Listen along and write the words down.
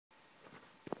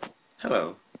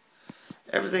Hello.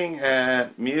 Everything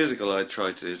musical I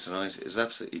tried to do tonight is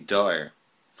absolutely dire.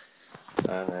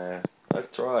 And I've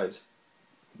tried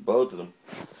both of them.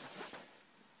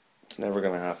 It's never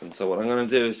going to happen. So what I'm going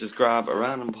to do is just grab a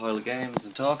random pile of games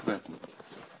and talk about them.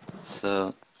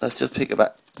 So let's just pick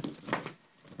about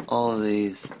all of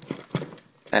these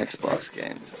Xbox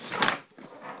games.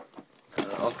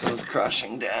 And it all comes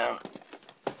crashing down.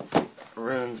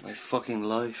 Ruins my fucking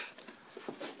life.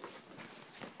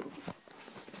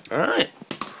 Alright.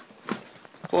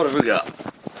 What have we got?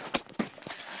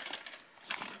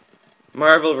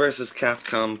 Marvel vs.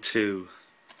 Capcom 2.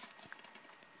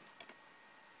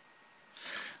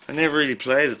 I never really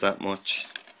played it that much.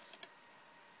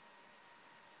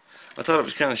 I thought it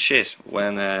was kind of shit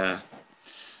when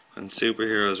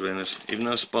superheroes were in it. Even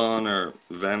though Spawn or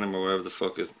Venom or whatever the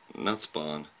fuck is... Not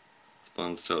Spawn.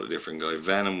 Spawn's a totally different guy.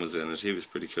 Venom was in it. He was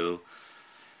pretty cool.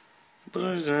 But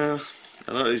I don't know.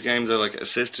 A lot of these games are like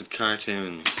assisted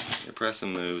cartoons. You're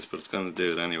pressing moves, but it's going to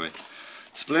do it anyway.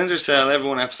 Splinter Cell,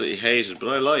 everyone absolutely hated, but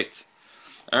I liked.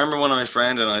 I remember when my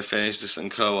friend and I finished this in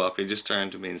co-op, he just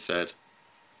turned to me and said,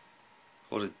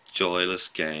 "What a joyless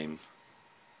game."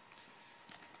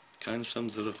 Kind of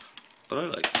sums it up, but I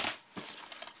liked it.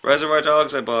 Reservoir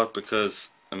Dogs I bought because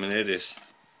I'm an idiot.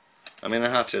 I mean, I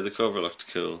had to, the cover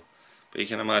looked cool, but you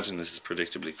can imagine this is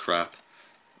predictably crap.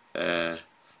 There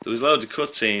was loads of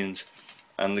cutscenes,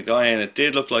 and the guy in it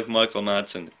did look like Michael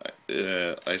Madsen.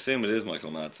 I assume it is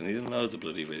Michael Madsen. He's in loads of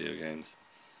bloody video games.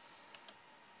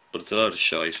 But it's a load of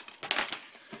shite.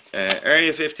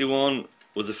 Area 51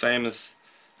 was a famous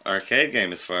arcade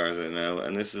game as far as I know,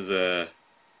 and this is a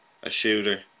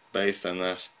shooter based on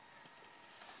that.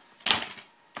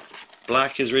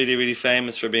 Black is really, really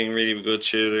famous for being a really good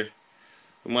shooter.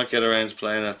 We might get around to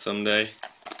playing that someday.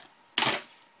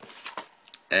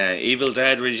 Evil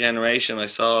Dead Regeneration I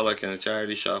saw like in a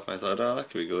charity shop and I thought, oh, that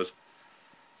could be good.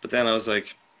 But then I was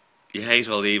like, you hate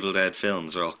all the Evil Dead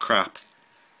films, they're all crap.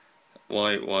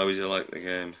 Why would you like the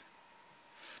game?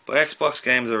 But Xbox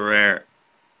games are rare.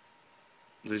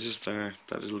 They just are.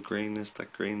 That little greenness,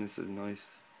 that greenness is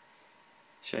nice.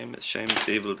 Shame it's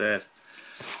Evil Dead.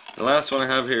 The last one I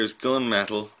have here is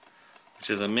Gunmetal, which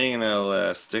is a mean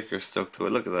old sticker stuck to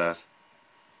it. Look at that.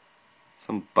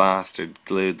 Some bastard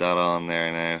glued that on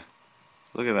there now.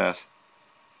 Look at that.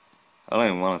 I don't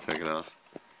even want to take it off.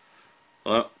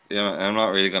 Well, yeah, I'm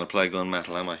not really going to play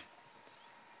Gunmetal, am I?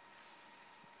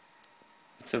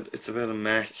 It's about a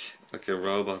mech, like a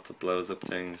robot that blows up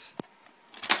things.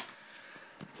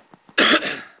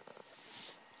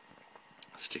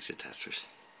 Sticks to Tetris.